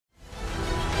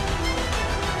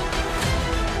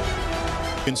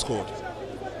Been scored.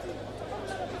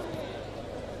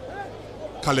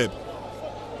 Caleb.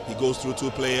 He goes through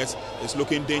 2 players. It's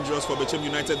looking dangerous for Bechem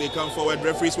United. They come forward.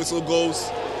 Referee's whistle goes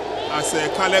as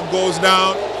Caleb goes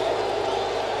down.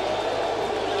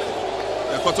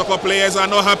 The Kotoko players are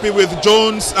not happy with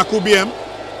Jones Akubiem.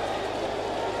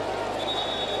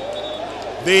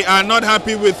 They are not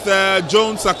happy with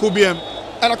Jones Akubiem.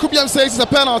 And Akubiem says it's a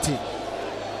penalty.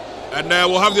 And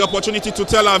we'll have the opportunity to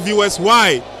tell our viewers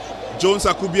why Jones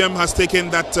Akubiem has taken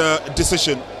that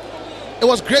decision. It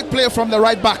was great play from the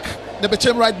right back, the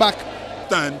Bechem right back.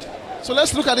 Stand. So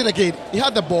let's look at it again. He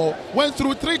had the ball, went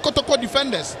through 3 Kotoko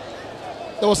defenders.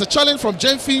 There was a challenge from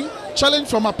Jemfi, challenge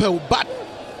from Apel, but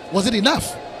was it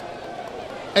enough?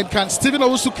 And can Stephen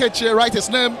Owusu write his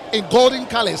name in golden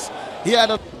colors? He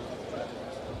had a...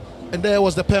 And there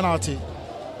was the penalty.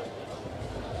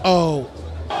 Oh.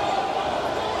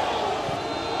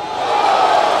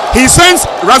 He sends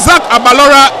Razak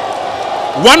Abalora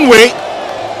one way,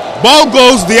 ball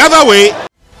goes the other way,